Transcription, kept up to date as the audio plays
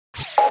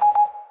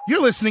You're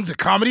listening to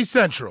Comedy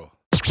Central.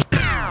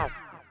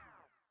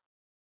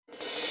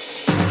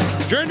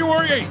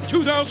 January 8,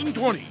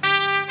 2020.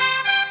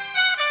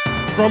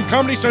 From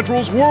Comedy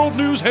Central's World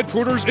News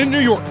headquarters in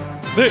New York,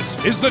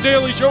 this is The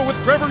Daily Show with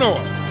Trevor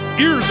Noah,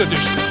 Ears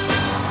Edition.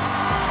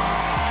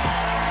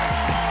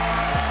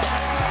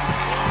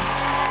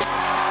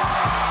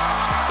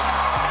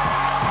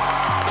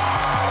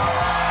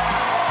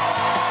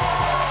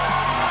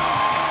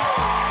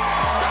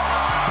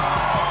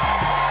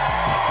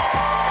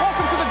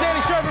 Welcome to The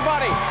Daily Show,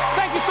 everybody.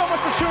 Thank you so much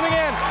for tuning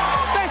in.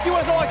 Thank you,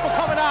 as always, for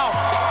coming out.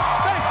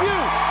 Thank you.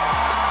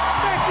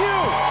 Thank you.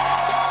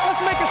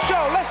 Let's make a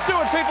show. Let's do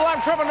it, people.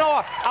 I'm Trevor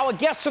Noah. Our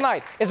guest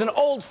tonight is an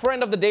old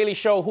friend of The Daily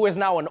Show who is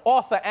now an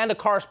author and a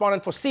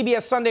correspondent for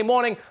CBS Sunday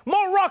Morning.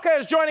 Rocca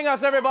is joining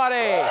us,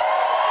 everybody.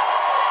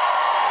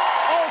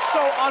 Also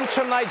on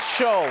tonight's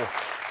show,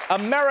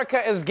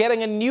 America is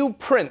getting a new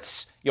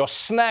prince. Your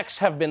snacks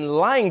have been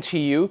lying to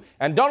you,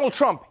 and Donald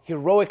Trump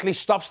heroically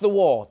stops the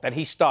war that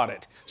he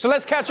started. So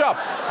let's catch up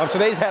on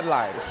today's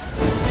headlines.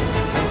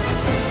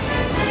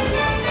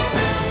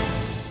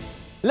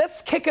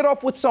 Let's kick it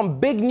off with some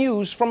big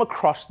news from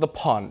across the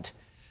pond.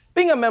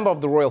 Being a member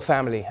of the royal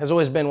family has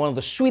always been one of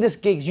the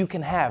sweetest gigs you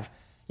can have.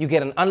 You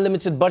get an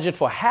unlimited budget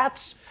for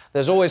hats,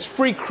 there's always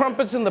free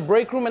crumpets in the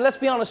break room, and let's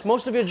be honest,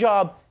 most of your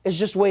job is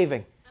just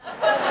waving.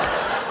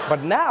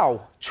 But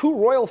now, 2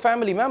 royal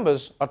family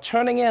members are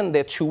turning in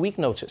their 2-week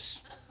notice.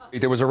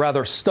 There was a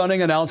rather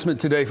stunning announcement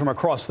today from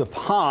across the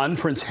pond.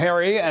 Prince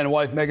Harry and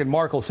wife Meghan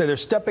Markle say they're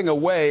stepping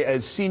away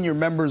as senior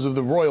members of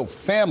the royal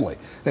family.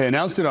 They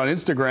announced it on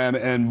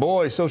Instagram, and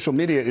boy, social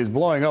media is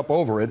blowing up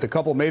over it. The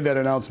couple made that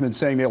announcement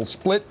saying they'll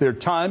split their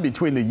time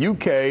between the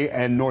UK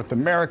and North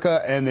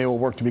America, and they will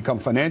work to become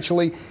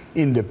financially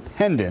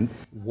independent.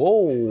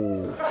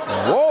 Whoa.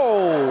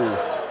 Whoa.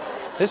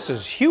 This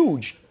is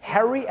huge.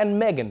 Harry and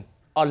Meghan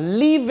are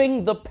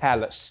leaving the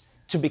palace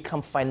to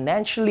become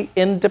financially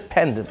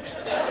independent.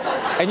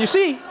 And you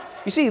see,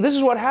 this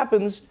is what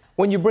happens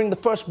when you bring the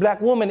first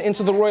black woman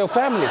into the royal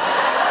family.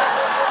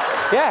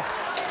 Yeah.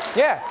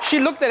 She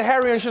looked at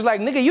Harry and she's like,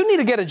 nigga, you need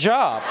to get a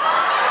job.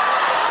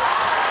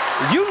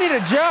 You need a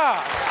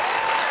job.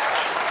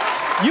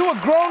 You a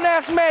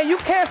grown-ass man. You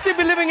can't still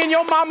be living in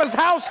your mama's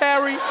house,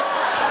 Harry.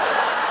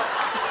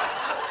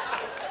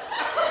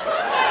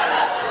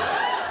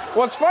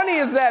 What's funny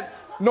is that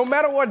no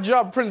matter what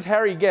job Prince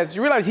Harry gets,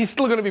 you realize he's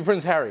still gonna be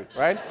Prince Harry,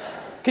 right?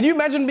 Can you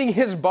imagine being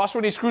his boss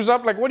when he screws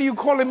up? Like, what do you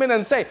call him in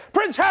and say?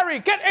 Prince Harry,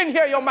 get in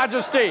here, your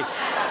majesty.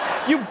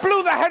 You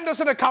blew the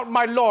Henderson account,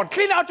 my lord.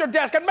 Clean out your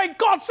desk and may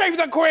God save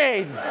the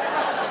Queen.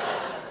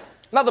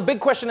 Now, the big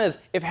question is,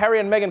 if Harry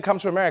and Meghan come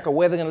to America,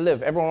 where are they gonna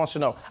live? Everyone wants to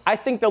know. I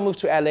think they'll move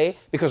to LA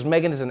because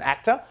Meghan is an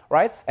actor,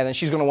 right? And then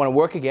she's gonna wanna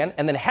work again.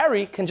 And then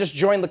Harry can just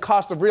join the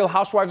cast of Real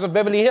Housewives of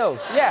Beverly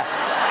Hills. Yeah.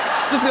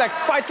 Just be like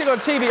fighting on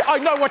TV. I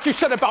know what you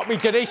said about me,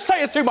 Diddy.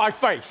 Say it to my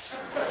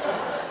face.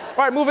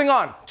 All right, moving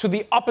on to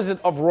the opposite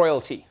of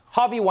royalty.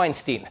 Harvey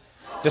Weinstein,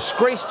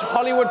 disgraced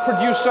Hollywood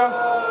producer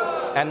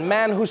and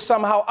man who's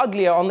somehow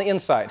uglier on the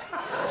inside.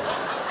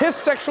 His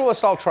sexual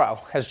assault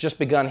trial has just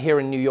begun here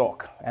in New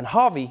York, and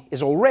Harvey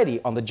is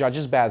already on the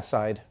judge's bad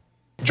side.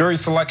 Jury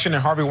selection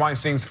in Harvey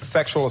Weinstein's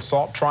sexual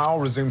assault trial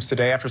resumes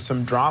today after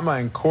some drama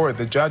in court.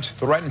 The judge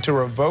threatened to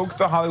revoke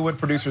the Hollywood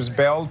producer's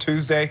bail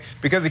Tuesday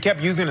because he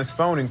kept using his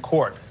phone in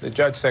court. The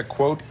judge said,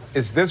 quote,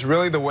 "Is this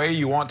really the way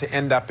you want to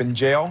end up in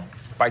jail?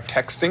 By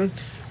texting?"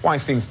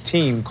 Weinstein's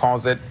team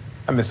calls it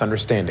a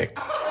misunderstanding.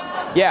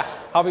 Yeah,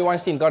 Harvey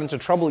Weinstein got into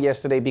trouble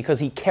yesterday because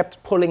he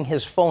kept pulling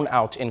his phone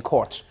out in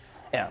court.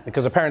 Yeah,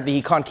 because apparently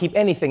he can't keep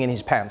anything in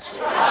his pants.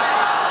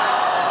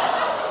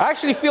 I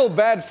actually feel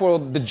bad for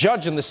the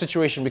judge in this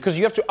situation because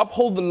you have to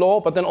uphold the law,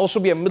 but then also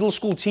be a middle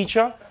school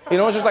teacher. You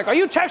know, it's just like, are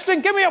you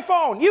texting? Give me your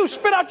phone. You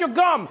spit out your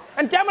gum.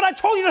 And damn it, I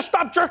told you to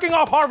stop jerking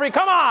off, Harvey.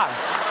 Come on.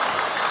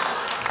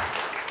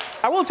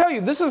 I will tell you,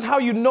 this is how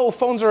you know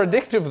phones are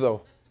addictive,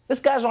 though. This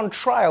guy's on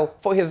trial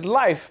for his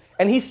life,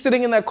 and he's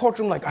sitting in that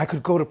courtroom like, I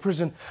could go to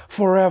prison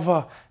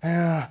forever.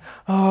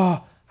 I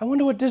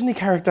wonder what Disney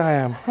character I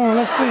am. Oh,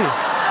 let's see.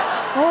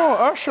 Oh,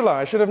 Ursula,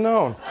 I should have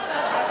known.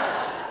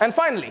 And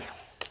finally,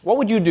 what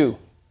would you do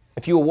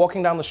if you were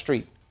walking down the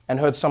street and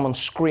heard someone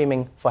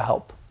screaming for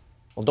help?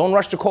 Well, don't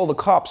rush to call the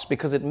cops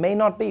because it may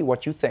not be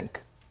what you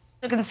think.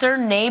 A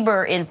concerned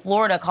neighbor in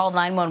Florida called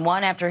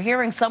 911 after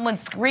hearing someone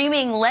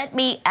screaming, "Let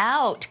me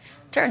out."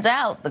 Turns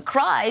out the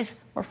cries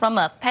were from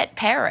a pet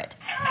parrot.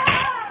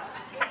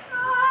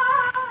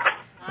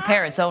 The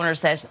parrot's owner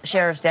says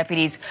sheriff's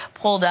deputies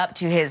pulled up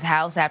to his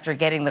house after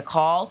getting the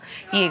call.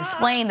 He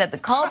explained that the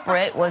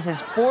culprit was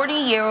his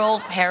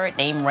 40-year-old parrot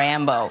named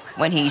Rambo.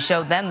 When he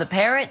showed them the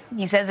parrot,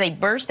 he says they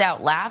burst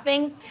out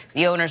laughing.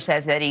 The owner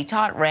says that he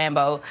taught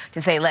Rambo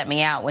to say "let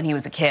me out" when he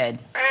was a kid.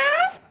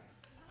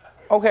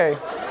 Okay,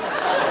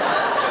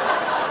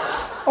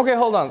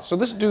 hold on. So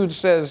this dude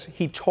says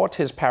he taught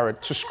his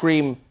parrot to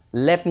scream,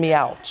 "Let me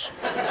out."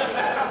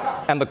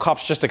 And the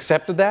cops just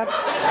accepted that?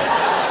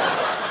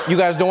 You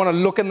guys don't want to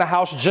look in the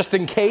house just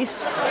in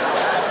case?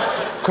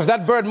 Because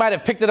that bird might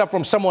have picked it up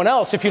from someone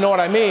else, if you know what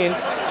I mean.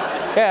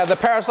 Yeah, the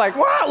parrot's like,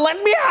 "Wow,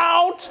 let me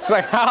out!" It's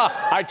like,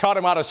 I taught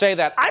him how to say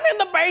that. I'm in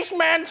the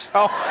basement.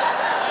 Oh,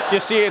 you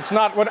see, it's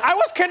not what I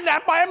was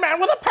kidnapped by a man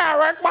with a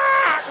parrot.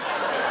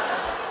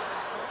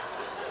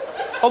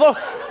 Although,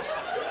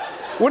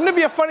 wouldn't it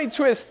be a funny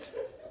twist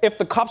if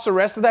the cops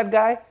arrested that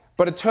guy,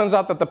 but it turns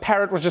out that the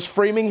parrot was just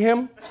framing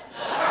him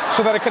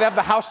so that it could have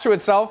the house to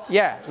itself?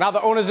 Yeah, now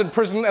the owner's in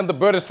prison and the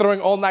bird is throwing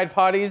all-night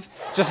parties,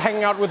 just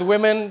hanging out with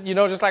women, you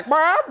know, just like,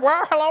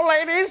 hello,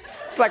 ladies.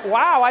 It's like,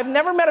 wow, I've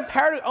never met a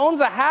parrot who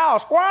owns a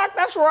house. What?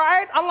 That's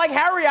right. Unlike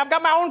Harry, I've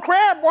got my own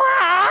crib.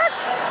 What?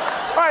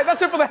 All right,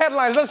 that's it for the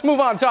headlines. Let's move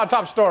on to our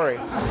top story.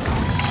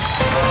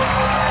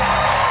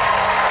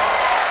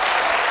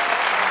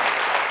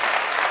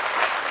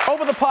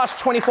 Over the past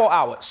 24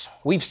 hours,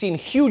 we've seen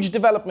huge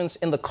developments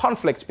in the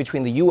conflict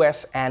between the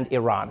US and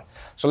Iran.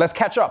 So let's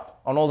catch up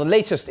on all the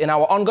latest in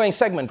our ongoing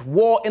segment,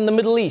 War in the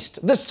Middle East.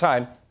 This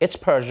time, it's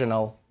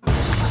Persianal.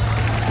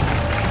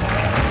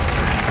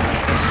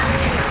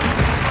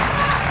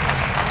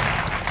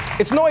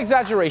 It's no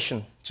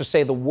exaggeration to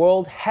say the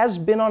world has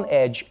been on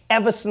edge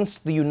ever since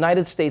the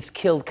United States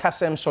killed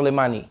Qasem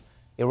Soleimani,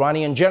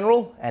 Iranian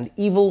general and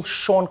evil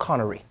Sean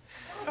Connery.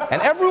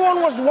 And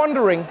everyone was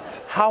wondering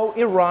how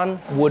Iran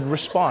would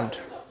respond.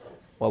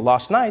 Well,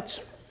 last night,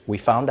 we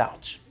found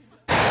out.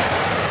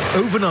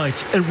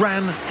 Overnight,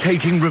 Iran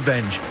taking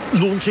revenge,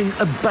 launching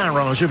a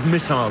barrage of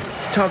missiles,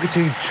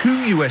 targeting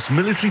 2 US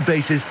military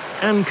bases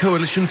and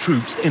coalition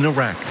troops in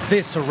Iraq.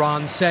 This,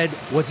 Iran said,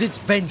 was its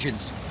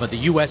vengeance for the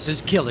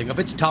US's killing of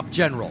its top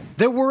general.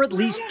 There were at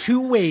least 2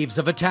 waves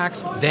of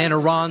attacks. Then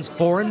Iran's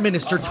foreign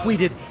minister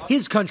tweeted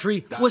his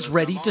country was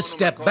ready to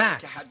step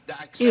back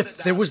if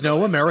there was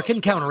no American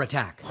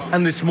counterattack.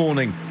 And this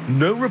morning,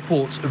 no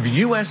reports of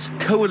US,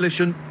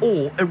 coalition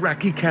or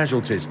Iraqi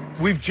casualties.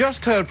 We've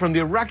just heard from the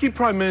Iraqi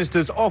Prime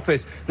Minister's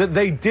office that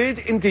they did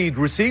indeed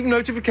receive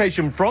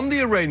notification from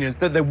the Iranians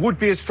that there would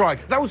be a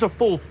strike. That was a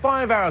full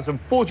 5 hours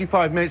and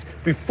 45 minutes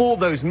before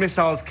those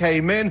missiles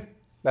came in.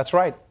 That's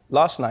right.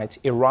 Last night,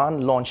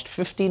 Iran launched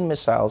 15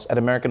 missiles at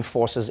American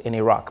forces in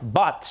Iraq.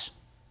 But,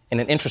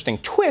 in an interesting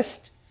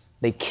twist,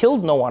 they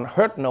killed no one,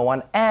 hurt no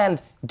one, and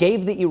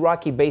gave the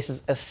Iraqi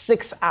bases a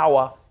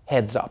 6-hour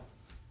heads up,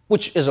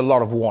 which is a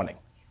lot of warning.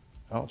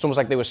 You know, it's almost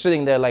like they were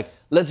sitting there like,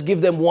 let's give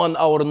them 1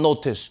 hour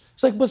notice.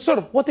 It's like, but sir,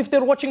 what if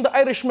they're watching The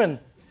Irishman?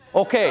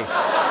 Okay,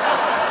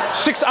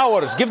 6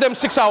 hours, give them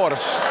 6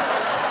 hours.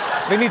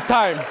 They need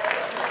time.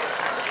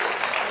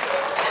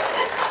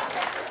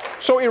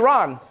 So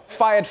Iran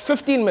fired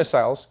 15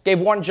 missiles, gave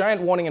 1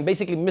 giant warning, and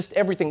basically missed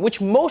everything,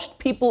 which most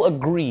people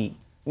agree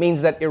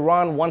means that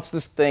Iran wants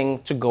this thing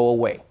to go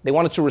away. They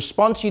wanted to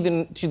respond to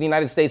the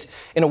United States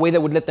in a way that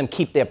would let them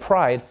keep their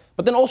pride,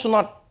 but then also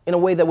not in a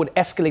way that would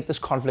escalate this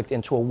conflict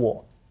into a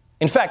war.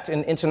 In fact,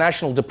 in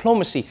international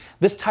diplomacy,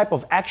 this type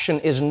of action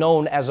is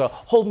known as a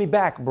hold me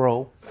back,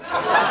 bro.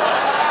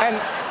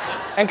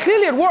 And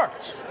clearly it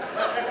worked.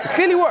 It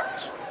clearly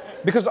worked.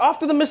 Because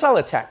after the missile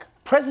attack,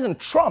 President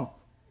Trump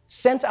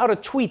sent out a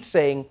tweet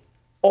saying,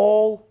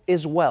 all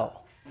is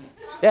well.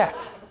 Yeah,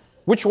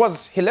 which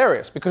was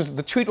hilarious because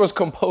the tweet was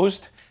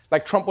composed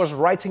like Trump was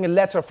writing a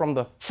letter from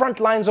the front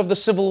lines of the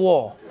Civil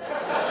War.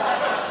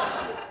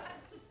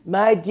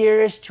 My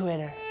dearest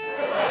Twitter,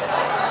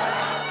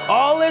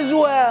 all is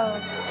well.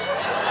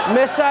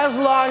 Missiles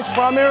launched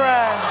from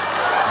Iran.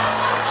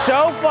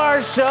 So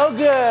far, so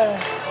good.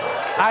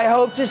 I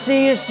hope to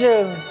see you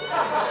soon.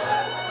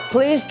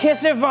 Please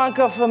kiss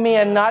Ivanka for me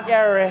and not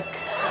Eric.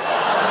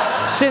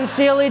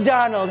 Sincerely,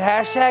 Donald.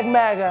 Hashtag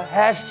MAGA.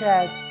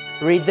 Hashtag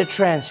read the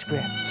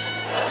transcript.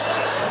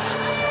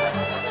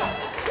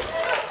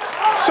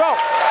 So,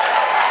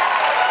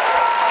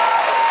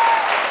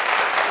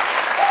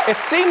 it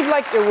seemed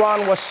like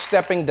Iran was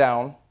stepping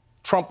down.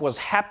 Trump was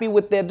happy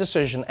with their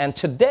decision. And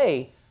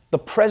today, the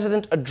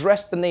president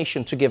addressed the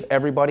nation to give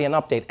everybody an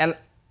update. And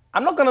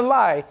I'm not going to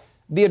lie,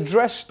 the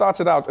address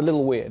started out a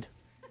little weird.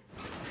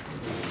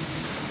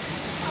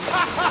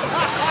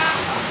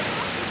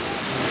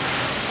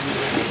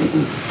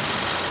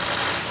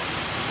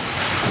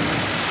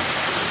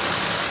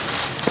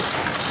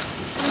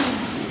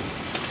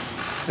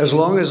 As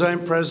long as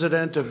I'm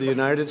president of the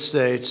United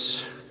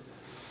States,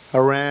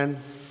 Iran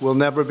will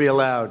never be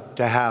allowed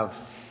to have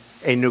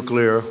a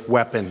nuclear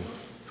weapon.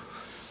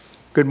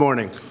 Good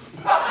morning.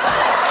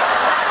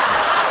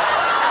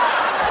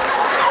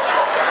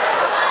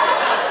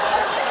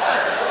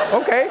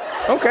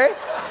 Okay.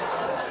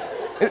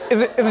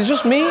 Is it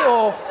just me,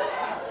 or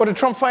did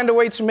Trump find a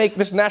way to make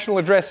this national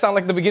address sound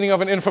like the beginning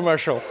of an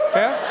infomercial?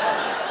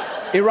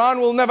 Yeah? Iran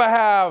will never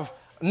have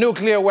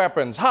nuclear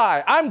weapons.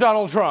 Hi, I'm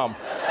Donald Trump.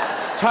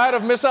 Tired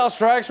of missile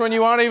strikes when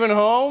you aren't even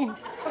home?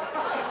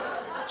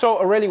 So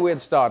a really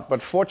weird start,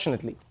 but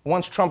fortunately,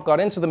 once Trump got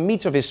into the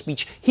meat of his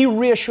speech, he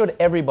reassured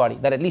everybody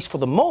that at least for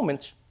the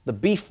moment, the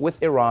beef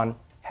with Iran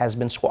has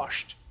been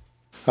squashed.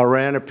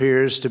 Iran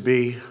appears to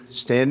be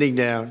standing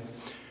down,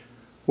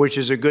 which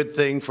is a good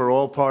thing for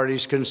all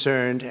parties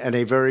concerned and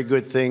a very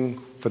good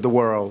thing for the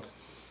world.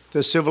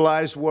 The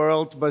civilized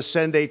world must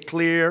send a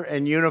clear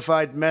and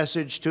unified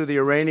message to the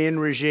Iranian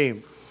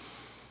regime.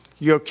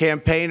 Your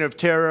campaign of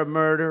terror,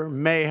 murder,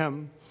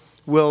 mayhem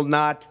will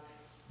not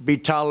be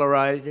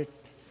tolerated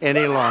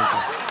any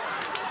longer.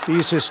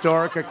 These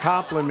historic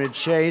accomplishments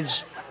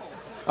change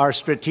our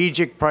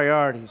strategic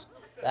priorities.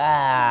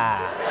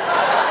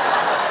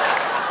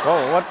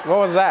 Whoa, what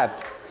was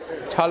that?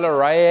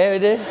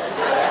 Tolerated?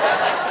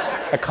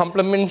 A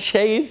compliment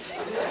shades?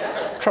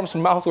 Trump's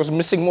mouth was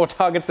missing more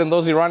targets than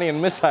those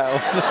Iranian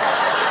missiles.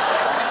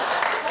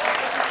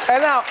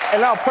 and now,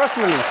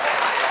 personally,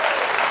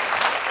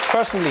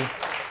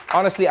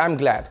 honestly, I'm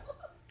glad.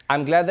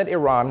 I'm glad that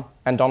Iran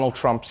and Donald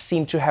Trump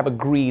seem to have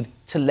agreed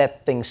to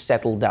let things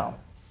settle down,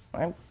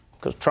 right?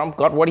 Because Trump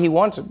got what he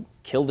wanted,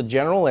 killed the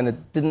general, and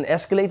it didn't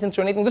escalate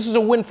into anything. This is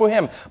a win for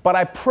him. But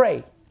I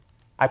pray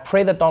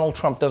that Donald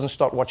Trump doesn't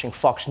start watching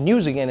Fox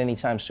News again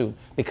anytime soon,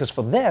 because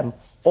for them,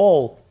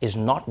 all is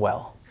not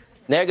well.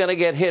 They're going to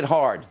get hit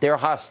hard. Their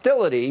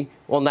hostility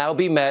will now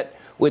be met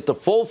with the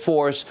full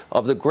force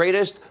of the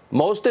greatest,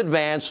 most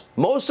advanced,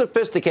 most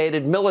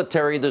sophisticated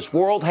military this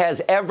world has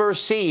ever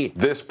seen.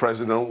 This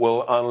president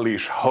will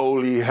unleash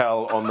holy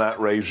hell on that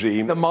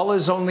regime. The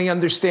mullahs only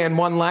understand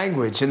one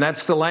language, and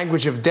that's the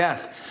language of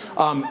death,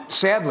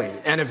 sadly.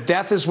 And if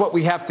death is what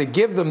we have to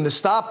give them to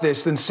stop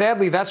this, then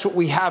sadly, that's what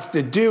we have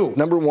to do.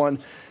 Number one,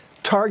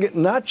 target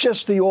not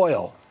just the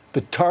oil,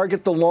 but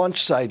target the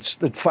launch sites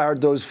that fired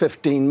those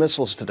 15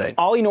 missiles today.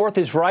 Ollie North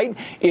is right.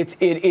 It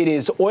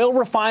is oil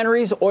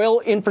refineries,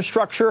 oil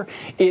infrastructure.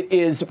 It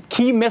is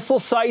key missile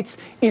sites.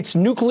 It's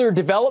nuclear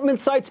development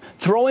sites.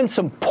 Throw in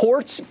some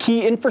ports,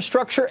 key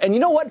infrastructure. And you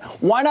know what?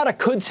 Why not a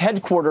Quds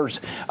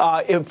headquarters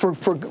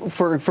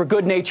for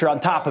good nature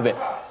on top of it?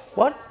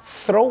 What?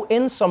 Throw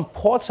in some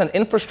ports and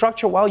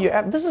infrastructure while you're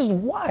at... This is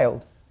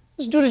wild.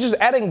 This dude is just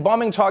adding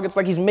bombing targets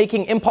like he's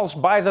making impulse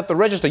buys at the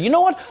register. You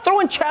know what? Throw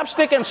in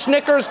chapstick and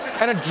Snickers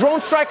and a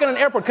drone strike in an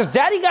airport, because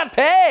Daddy got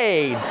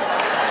paid.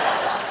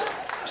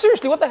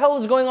 Seriously, what the hell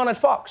is going on at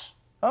Fox?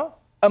 Huh?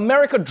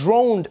 America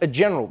droned a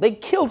general. They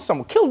killed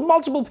someone, killed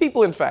multiple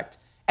people, in fact.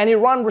 And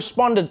Iran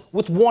responded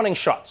with warning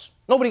shots.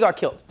 Nobody got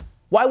killed.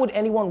 Why would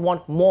anyone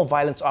want more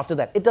violence after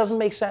that? It doesn't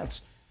make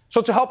sense.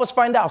 So to help us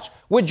find out,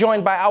 we're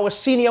joined by our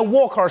senior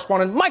war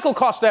correspondent, Michael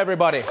Costa,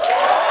 everybody.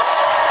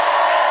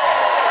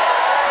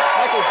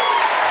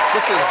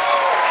 This is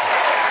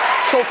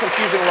so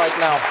confusing right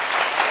now.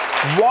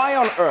 Why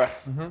on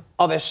earth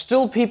are there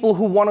still people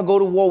who want to go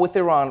to war with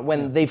Iran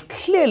when they've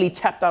clearly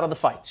tapped out of the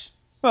fight?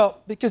 Well,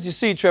 because you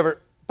see,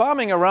 Trevor,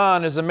 bombing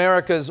Iran is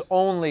America's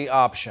only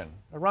option.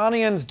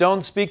 Iranians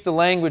don't speak the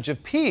language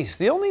of peace.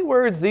 The only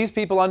words these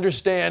people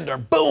understand are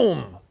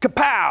boom,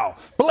 kapow,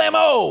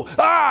 blammo,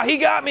 he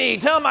got me,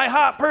 tell my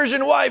hot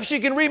Persian wife she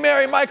can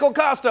remarry Michael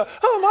Costa.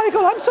 Oh,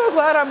 Michael, I'm so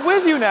glad I'm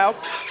with you now.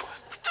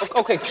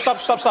 Okay, stop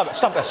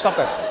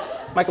that.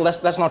 Michael,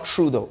 that's not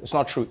true, though. It's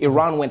not true.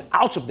 Iran went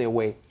out of their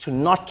way to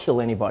not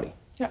kill anybody.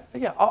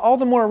 Yeah, all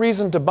the more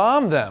reason to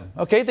bomb them,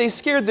 okay? They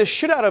scared the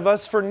shit out of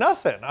us for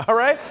nothing, all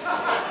right?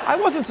 I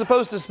wasn't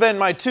supposed to spend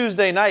my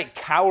Tuesday night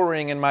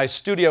cowering in my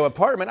studio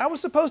apartment. I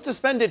was supposed to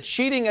spend it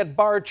cheating at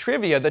bar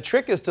trivia. The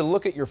trick is to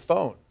look at your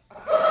phone.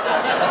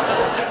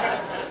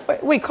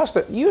 Wait,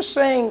 Costa, you're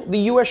saying the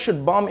U.S.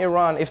 should bomb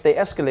Iran if they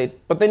escalate,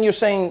 but then you're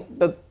saying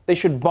that they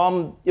should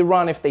bomb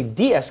Iran if they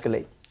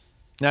de-escalate.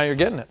 Now you're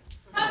getting it.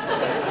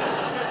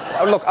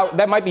 Look,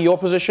 that might be your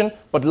position,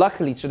 but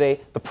luckily today,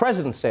 the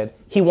president said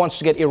he wants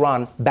to get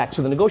Iran back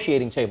to the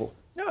negotiating table.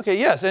 Okay,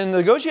 yes, and the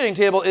negotiating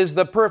table is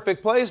the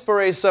perfect place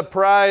for a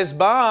surprise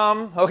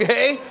bomb,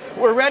 okay?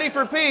 We're ready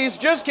for peace,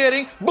 just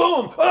kidding.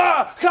 Boom!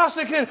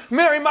 Costa can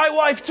marry my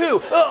wife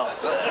too!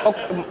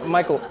 Okay,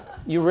 Michael,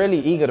 you're really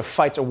eager to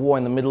fight a war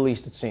in the Middle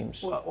East, it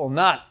seems. Well,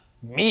 not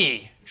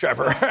me,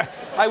 Trevor.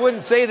 I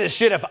wouldn't say this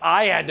shit if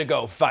I had to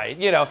go fight.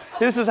 You know,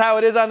 this is how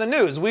it is on the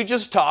news. We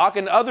just talk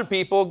and other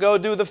people go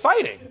do the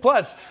fighting.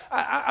 Plus,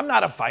 I'm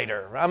not a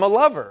fighter. I'm a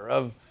lover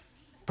of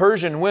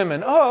Persian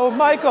women. Oh,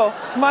 Michael,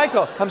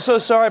 I'm so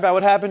sorry about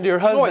what happened to your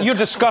husband. You know what? You're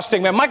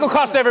disgusting, man. Michael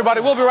Costa,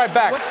 everybody. We'll be right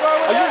back. What's wrong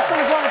with Are that? you just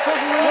going to go on a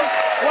Persian women?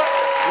 What?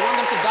 You want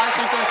them to die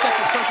something on sex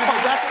with Persian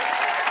women? That's it?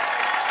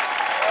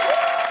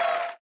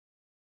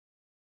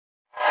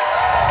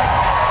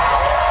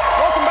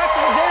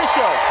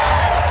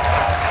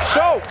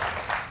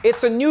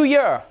 It's a new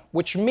year,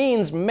 which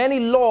means many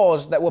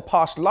laws that were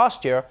passed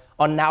last year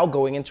are now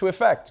going into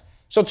effect.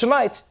 So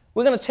tonight,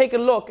 we're going to take a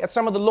look at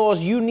some of the laws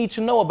you need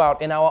to know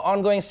about in our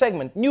ongoing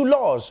segment, New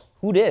Laws,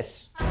 Who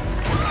Dis?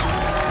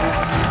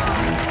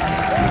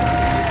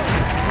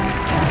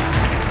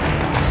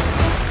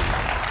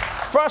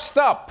 First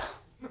up,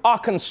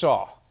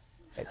 Arkansas.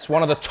 It's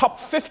one of the top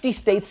 50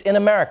 states in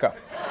America.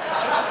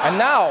 And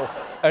now,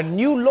 a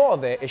new law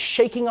there is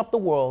shaking up the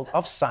world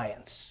of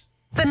science.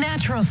 The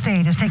natural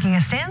state is taking a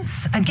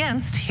stance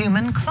against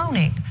human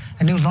cloning.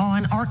 A new law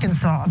in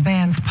Arkansas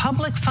bans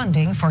public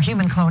funding for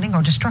human cloning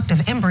or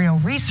destructive embryo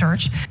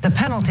research. The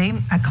penalty,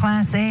 a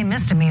Class A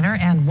misdemeanor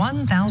and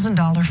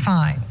 $1,000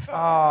 fine.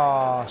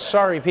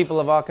 Sorry, people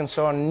of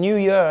Arkansas. New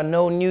year,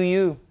 no new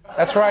you.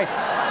 That's right.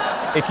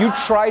 If you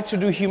try to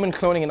do human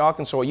cloning in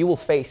Arkansas, you will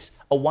face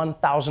a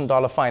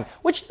 $1,000 fine,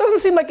 which doesn't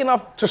seem like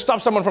enough to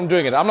stop someone from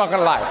doing it. I'm not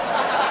gonna lie.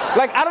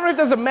 Like, I don't know if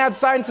there's a mad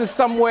scientist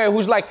somewhere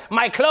who's like,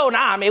 my clone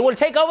army will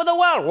take over the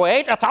world.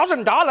 Wait,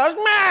 $1,000?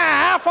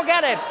 Nah,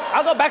 forget it.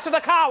 I'll go back to the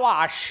car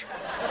wash.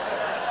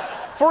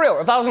 For real,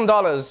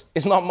 $1,000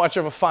 is not much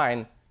of a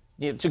fine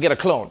to get a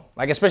clone.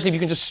 Like, especially if you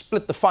can just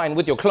split the fine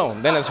with your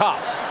clone, then it's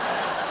half.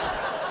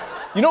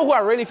 You know who I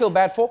really feel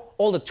bad for?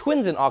 All the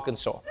twins in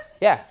Arkansas.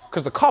 Yeah,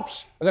 because the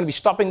cops are gonna be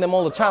stopping them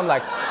all the time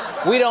like,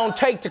 we don't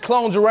take the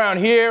clones around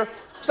here.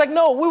 It's like,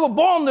 no, we were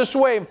born this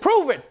way.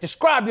 Prove it.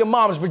 Describe your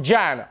mom's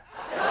vagina.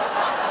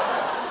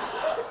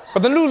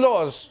 But the new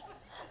laws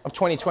of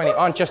 2020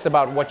 aren't just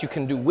about what you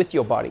can do with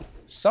your body.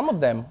 Some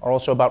of them are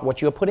also about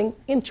what you are putting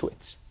into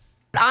it.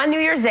 On New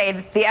Year's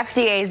Day, the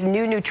FDA's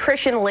new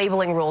nutrition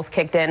labeling rules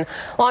kicked in,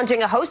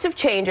 launching a host of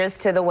changes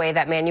to the way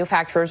that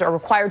manufacturers are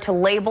required to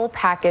label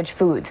packaged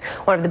foods.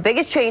 One of the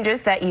biggest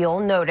changes that you'll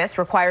notice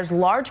requires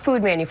large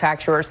food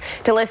manufacturers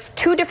to list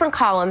 2 different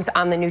columns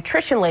on the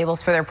nutrition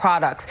labels for their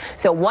products.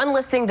 So one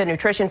listing the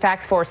nutrition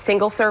facts for a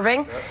single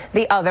serving,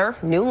 the other,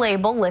 new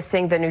label,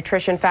 listing the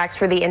nutrition facts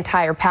for the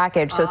entire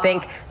package. So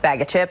think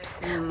bag of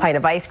chips, pint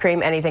of ice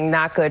cream, anything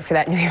not good for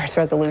that New Year's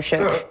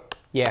resolution.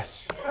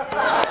 Yes.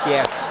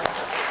 Yes.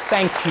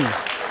 Thank you.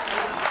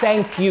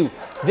 Thank you.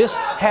 This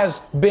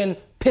has been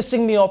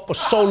pissing me off for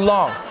so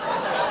long.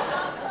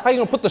 How are you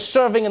gonna put the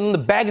serving and then the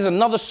bag is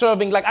another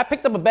serving? Like, I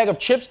picked up a bag of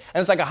chips and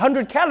it's like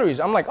 100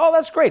 calories. I'm like, oh,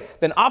 that's great.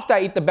 Then after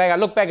I eat the bag, I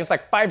look back, it's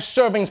like 5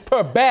 servings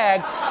per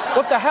bag.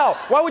 What the hell?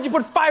 Why would you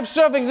put 5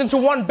 servings into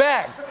one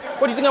bag?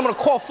 What do you think, I'm gonna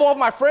call 4 of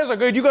my friends? Like,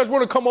 hey, do you guys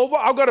wanna come over?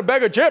 I've got a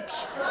bag of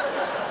chips.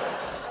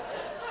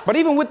 But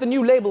even with the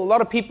new label, a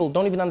lot of people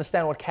don't even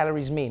understand what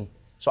calories mean.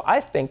 So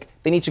I think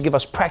they need to give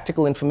us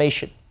practical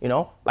information, you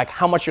know? Like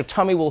how much your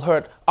tummy will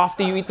hurt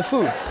after you eat the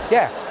food.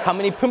 Yeah, how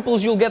many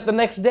pimples you'll get the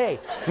next day.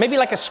 Maybe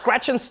like a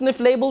scratch and sniff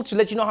label to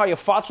let you know how your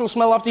farts will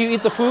smell after you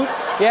eat the food.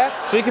 Yeah,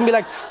 so you can be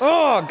like,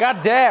 oh,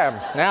 goddamn.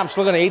 Nah, I'm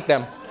still gonna eat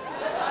them.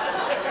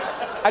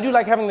 I do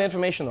like having the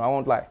information though, I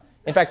won't lie.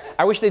 In fact,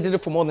 I wish they did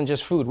it for more than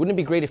just food. Wouldn't it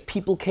be great if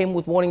people came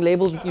with warning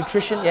labels with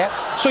nutrition,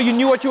 yeah? So you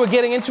knew what you were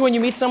getting into when you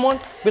meet someone?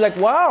 Be like,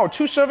 wow,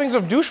 2 servings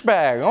of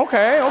douchebag.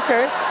 Okay.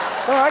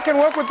 Well, I can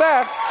work with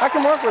that. I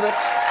can work with it.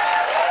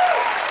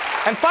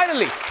 And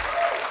finally,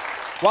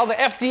 while the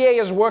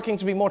FDA is working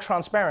to be more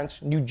transparent,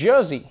 New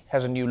Jersey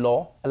has a new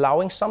law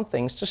allowing some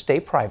things to stay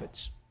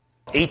private.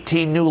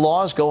 18 new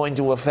laws go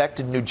into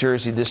effect in New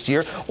Jersey this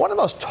year. One of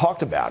the most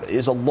talked about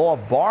is a law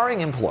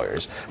barring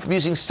employers from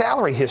using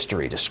salary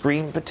history to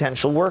screen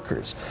potential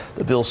workers.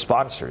 The bill's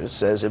sponsors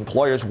says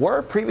employers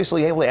were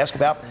previously able to ask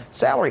about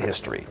salary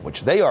history,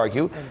 which they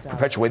argue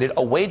perpetuated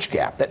a wage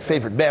gap that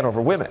favored men over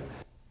women.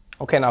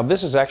 Okay, now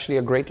this is actually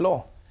a great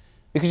law.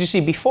 Because you see,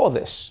 before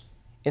this,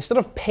 instead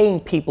of paying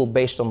people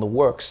based on the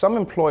work, some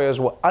employers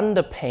were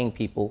underpaying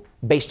people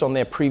based on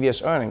their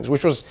previous earnings,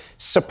 which was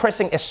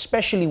suppressing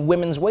especially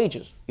women's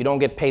wages. You don't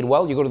get paid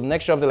well, you go to the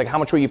next job, they're like, how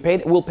much were you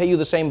paid? We'll pay you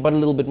the same, but a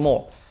little bit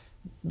more.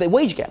 The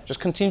wage gap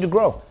just continued to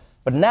grow.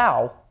 But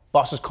now,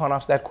 bosses can't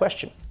ask that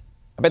question.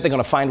 I bet they're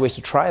gonna find ways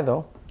to try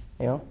though.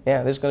 You know,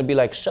 yeah, there's gonna be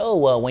like,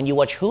 so when you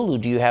watch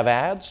Hulu, do you have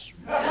ads?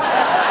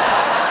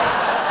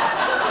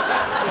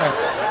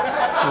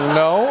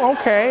 No,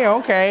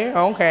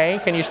 okay.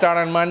 Can you start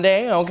on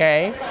Monday?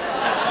 Okay.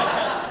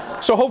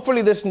 So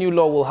hopefully this new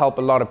law will help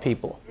a lot of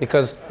people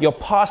because your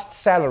past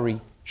salary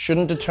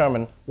shouldn't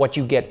determine what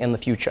you get in the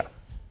future.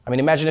 I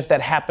mean, imagine if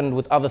that happened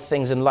with other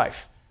things in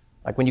life.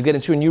 Like when you get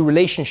into a new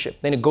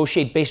relationship, they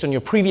negotiate based on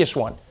your previous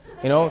one.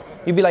 You know,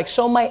 you'd be like,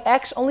 so my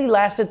ex only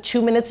lasted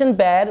 2 minutes in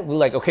bed. We're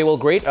like, okay, well,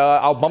 great.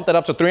 I'll bump that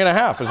up to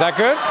 3.5. Is that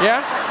good?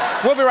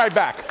 Yeah? We'll be right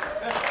back.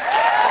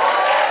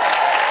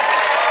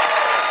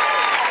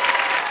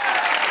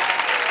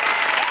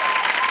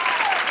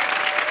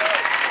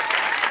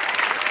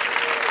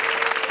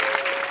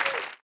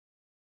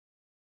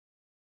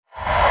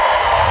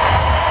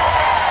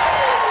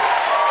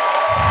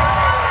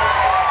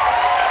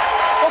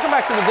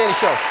 To The Daily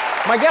Show.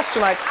 My guest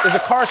tonight is a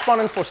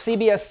correspondent for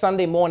CBS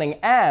Sunday Morning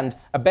and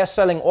a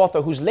best-selling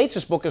author whose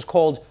latest book is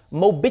called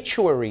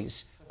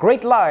Mobituaries: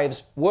 Great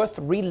Lives Worth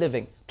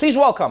Reliving. Please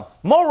welcome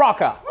Mo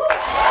Rocca.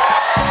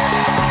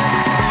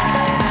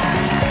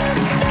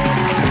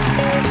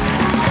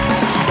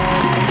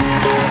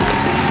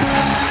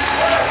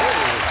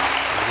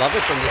 Love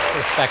it from this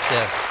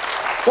perspective.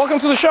 Welcome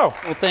to the show.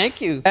 Well,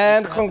 thank you.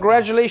 And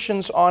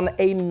congratulations on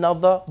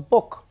another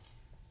book.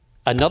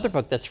 Another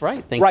book, that's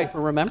right. Thank you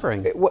for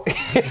remembering.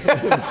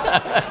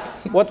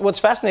 What's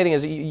fascinating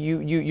is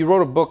you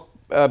wrote a book,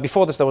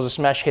 before this there was a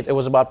smash hit, it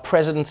was about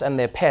presidents and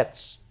their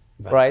pets,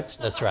 right?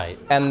 That's right.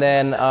 And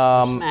then...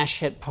 smash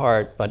hit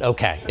part, but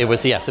okay. It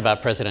was, yes,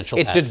 about presidential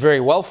pets. It did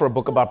very well for a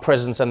book about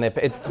presidents and their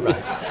pets.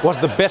 It was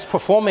the best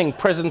performing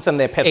presidents and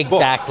their pets book.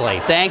 Exactly.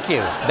 Thank you.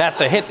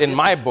 That's a hit in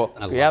my book.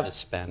 I love this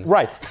spin.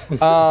 Right.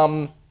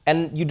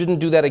 And you didn't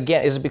do that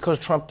again. Is it because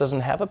Trump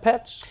doesn't have a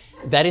pet?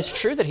 That is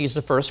true that he's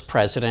the first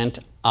president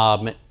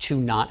to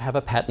not have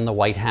a pet in the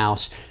White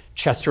House.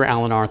 Chester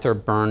Alan Arthur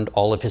burned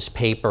all of his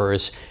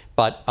papers.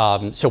 But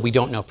so we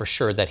don't know for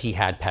sure that he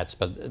had pets,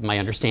 but my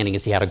understanding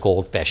is he had a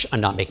goldfish. I'm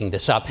not making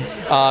this up.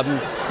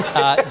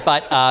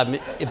 But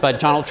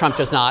Donald Trump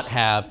does not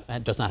have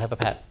a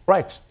pet.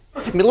 Right.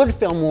 Millard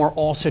Fillmore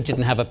also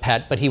didn't have a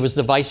pet, but he was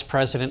the vice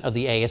president of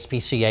the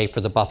ASPCA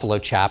for the Buffalo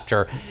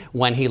chapter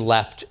when he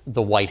left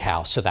the White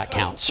House, so that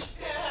counts.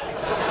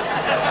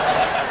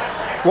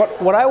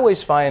 What I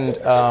always find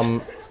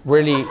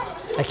really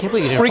I can't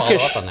believe you didn't follow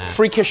up on that.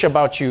 freakish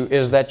about you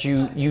is that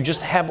you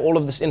just have all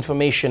of this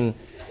information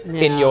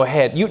in your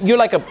head. You're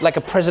like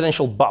a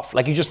presidential buff.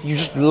 Like you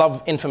just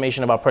love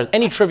information about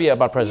any trivia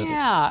about presidents.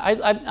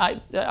 Yeah,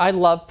 I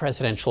love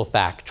presidential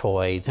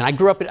factoids, and I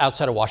grew up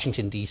outside of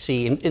Washington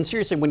D.C. And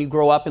seriously, when you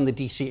grow up in the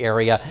D.C.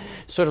 area,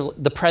 sort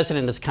of the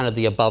president is kind of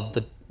the above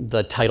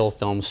the title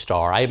film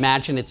star. I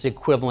imagine it's the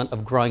equivalent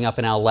of growing up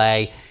in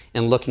L.A.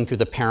 and looking through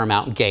the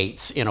Paramount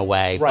gates in a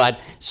way. Right.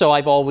 But so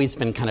I've always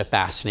been kind of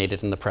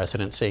fascinated in the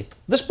presidency.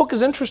 This book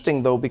is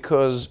interesting, though,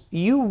 because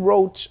you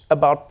wrote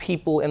about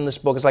people in this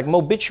book. It's like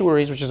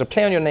Mobituaries, which is a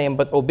play on your name,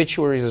 but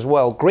obituaries as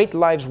well. Great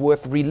lives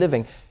worth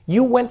reliving.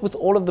 You went with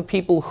all of the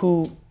people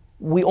who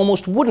we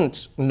almost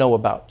wouldn't know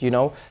about, you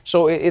know?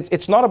 So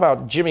it's not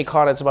about Jimmy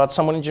Carter, it's about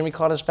someone in Jimmy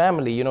Carter's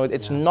family, you know?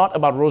 It's not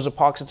about Rosa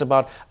Parks, it's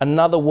about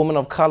another woman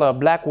of color, a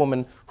black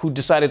woman who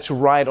decided to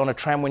ride on a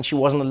tram when she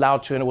wasn't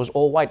allowed to and it was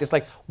all white. It's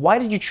like, why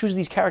did you choose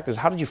these characters?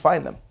 How did you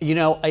find them? You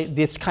know,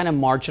 this kind of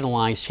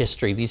marginalized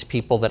history, these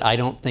people that I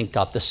don't think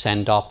got the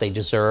send-off they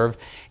deserve.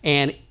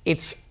 And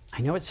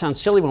I know it sounds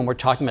silly when we're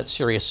talking about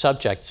serious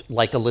subjects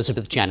like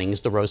Elizabeth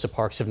Jennings, the Rosa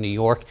Parks of New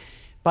York,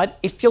 but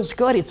it feels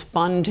good. It's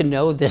fun to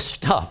know this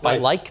stuff. Right. I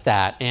like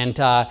that, and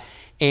I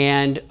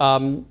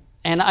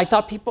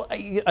thought people,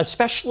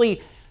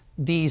 especially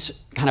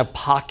these kind of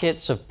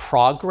pockets of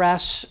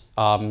progress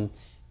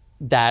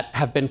that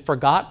have been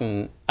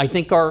forgotten, I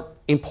think are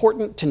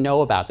important to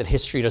know about. That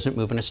history doesn't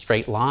move in a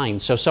straight line.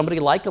 So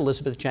somebody like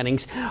Elizabeth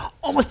Jennings,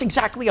 almost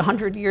exactly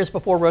 100 years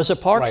before Rosa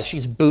Parks, right.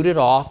 She's booted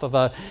off of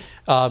a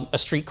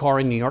streetcar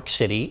in New York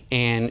City,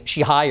 and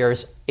she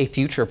hires a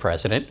future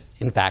president.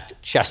 In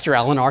fact, Chester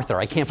Alan Arthur.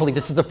 I can't believe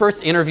this is the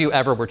first interview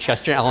ever where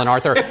Chester Alan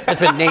Arthur has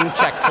been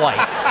name-checked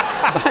twice.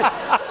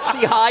 But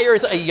she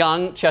hires a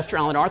young Chester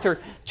Alan Arthur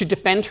to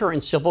defend her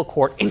in civil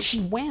court, and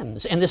she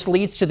wins. And this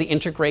leads to the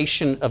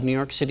integration of New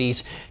York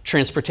City's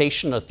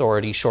transportation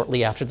authority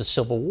shortly after the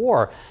Civil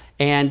War.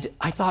 And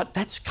I thought,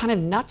 that's kind of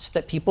nuts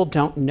that people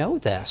don't know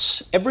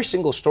this. Every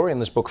single story in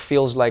this book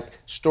feels like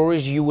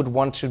stories you would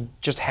want to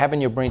just have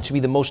in your brain to be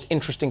the most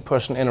interesting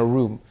person in a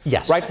room.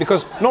 Yes. Right?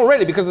 Because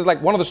it's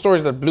like one of the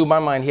stories that blew my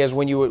mind here is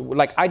when you were,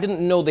 like, I didn't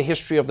know the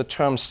history of the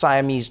term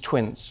Siamese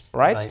twins,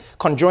 right?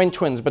 Conjoined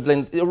twins, but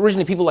then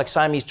originally people like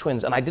Siamese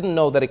twins, and I didn't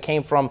know that it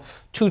came from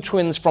two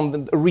twins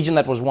from a region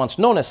that was once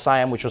known as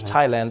Siam, which was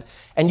Thailand.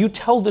 And you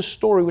tell this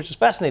story, which is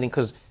fascinating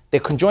because they're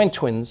conjoined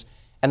twins,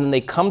 and then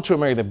they come to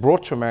America, they're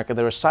brought to America,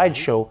 they're a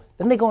sideshow,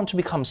 then they go on to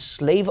become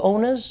slave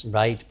owners.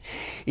 Right.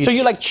 So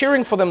you're like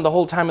cheering for them the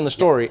whole time in the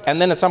story, and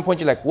then at some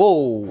point you're like,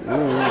 whoa.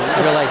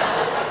 You're like,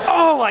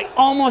 oh, I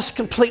almost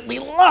completely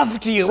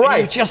loved you,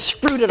 and you just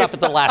screwed it up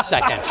at the last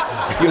second.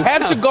 You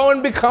had to go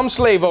and become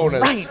slave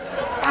owners.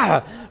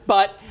 Right.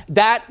 But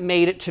that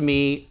made it to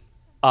me,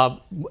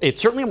 it's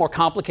certainly a more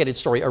complicated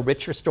story, a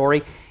richer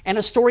story, and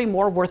a story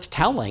more worth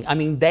telling. I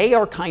mean,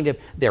 they're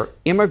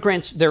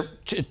immigrants. Their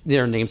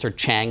names are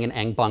Chang and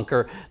Eng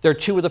Bunker. They're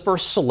two of the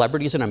first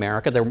celebrities in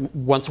America. They're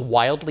once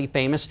wildly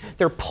famous.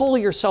 They're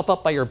pulling yourself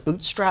up by your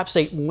bootstraps.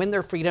 They win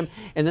their freedom,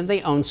 and then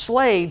they own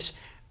slaves.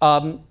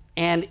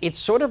 And it's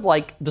sort of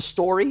like the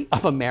story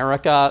of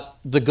America,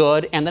 the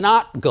good and the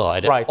not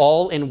good,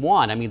 all in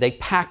one. I mean, they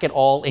pack it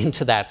all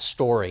into that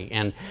story.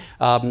 And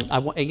I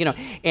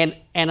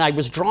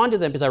was drawn to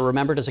them because I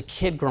remembered as a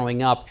kid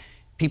growing up,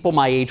 people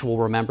my age will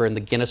remember in the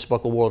Guinness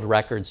Book of World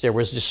Records, there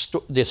was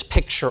this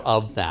picture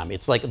of them.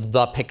 It's like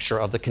the picture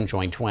of the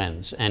conjoined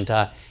twins. And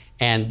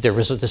there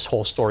was this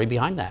whole story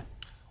behind that.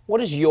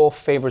 What is your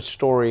favorite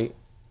story,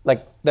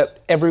 like that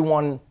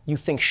everyone you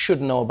think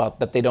should know about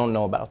that they don't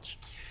know about?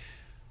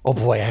 Oh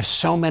boy, I have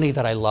so many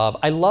that I love.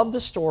 I love the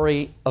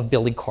story of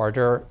Billy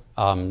Carter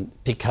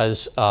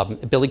because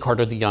Billy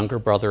Carter, the younger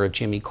brother of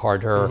Jimmy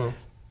Carter,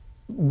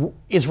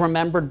 is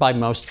remembered by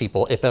most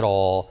people, if at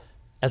all,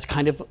 as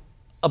kind of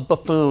a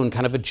buffoon,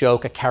 kind of a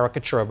joke, a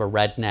caricature of a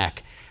redneck.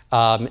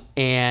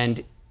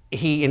 And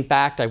he, in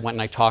fact, I went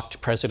and I talked to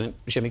President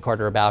Jimmy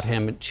Carter about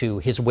him, to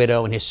his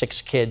widow and his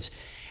 6 kids,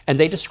 and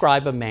they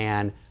describe a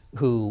man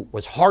who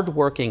was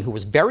hardworking, who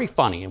was very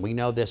funny, and we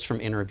know this from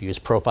interviews,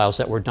 profiles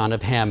that were done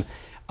of him,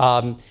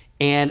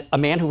 and a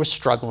man who was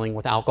struggling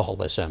with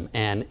alcoholism,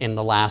 and in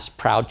the last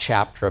proud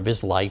chapter of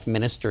his life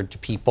ministered to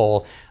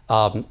people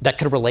that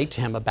could relate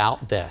to him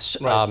about this.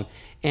 Right.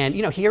 And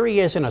here he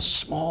is in a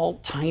small,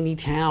 tiny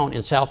town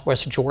in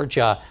southwest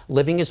Georgia,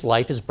 living his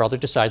life. His brother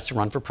decides to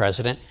run for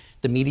president.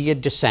 The media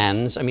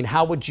descends. I mean,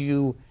 how would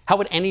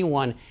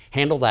anyone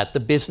handle that?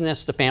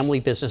 The family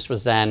business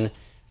was then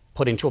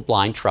put into a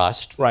blind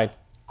trust. Right.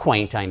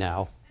 Quaint, I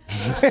know.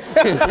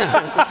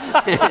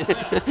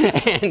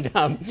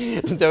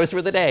 Those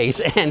were the days.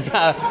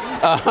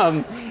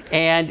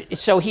 And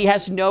so he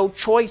has no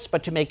choice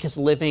but to make his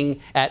living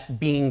at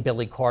being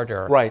Billy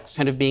Carter. Right.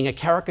 Kind of being a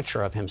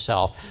caricature of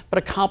himself, but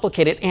a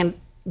complicated and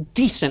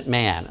decent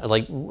man,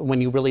 like when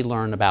you really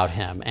learn about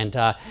him. And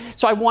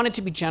so I wanted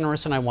to be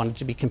generous and I wanted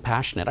to be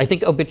compassionate. I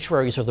think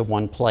obituaries are the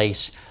one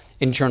place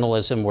in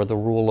journalism where the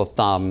rule of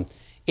thumb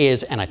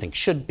is, and I think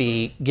should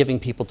be, giving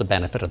people the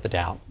benefit of the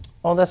doubt.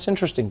 Oh, that's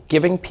interesting.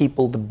 Giving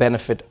people the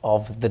benefit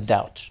of the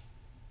doubt.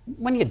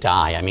 When you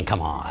die, I mean,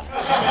 come on.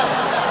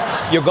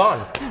 You're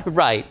gone.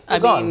 Right.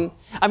 You're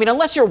I mean,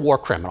 unless you're a war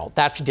criminal,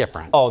 that's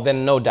different. Oh,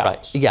 then no doubt.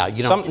 Right. Yeah,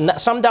 you know.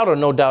 Some doubt or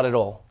no doubt at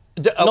all?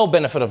 No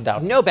benefit of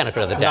doubt. No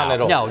benefit of the doubt.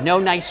 None at all. No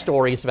nice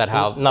stories about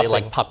how they Nothing.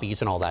 like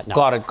puppies and all that. No.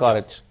 Got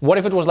it. What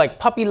if it was like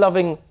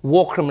puppy-loving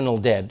war criminal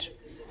dead?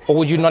 Or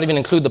would you not even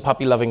include the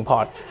puppy-loving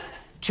part?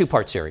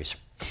 2-part series.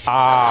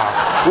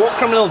 War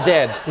criminal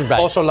dead. Right.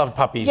 Also loved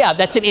puppies. Yeah,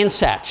 that's an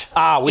inset.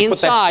 We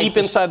put that deep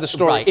inside the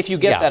story. Right. If you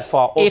get that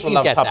far, also if you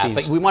love get puppies.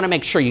 that, but we want to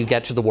make sure you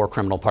get to the war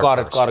criminal part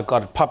first.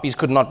 Got it. Puppies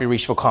could not be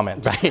reached for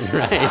comment. Right.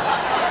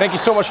 Thank you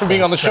so much for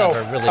being on the show.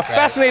 Trevor. Really a great.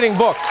 fascinating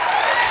book.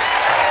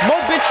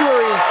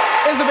 Mobituaries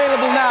is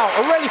available now.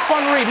 A really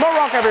fun read. More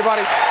Rocca,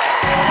 everybody.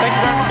 Thank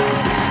you very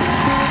much.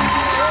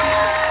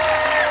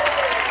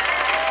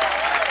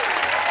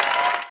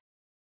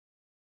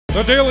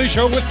 The Daily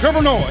Show with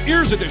Trevor Noah,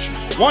 Ears Edition.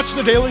 Watch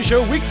The Daily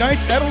Show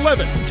weeknights at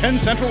 11, 10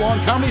 Central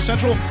on Comedy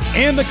Central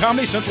and the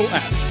Comedy Central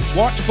app.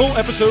 Watch full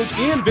episodes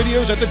and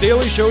videos at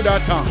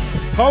thedailyshow.com.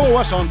 Follow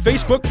us on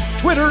Facebook,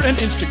 Twitter, and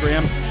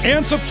Instagram,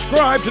 and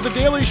subscribe to The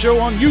Daily Show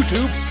on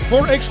YouTube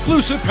for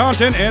exclusive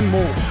content and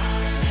more.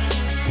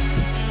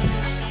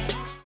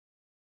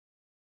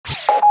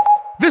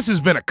 This has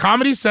been a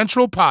Comedy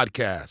Central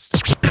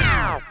podcast.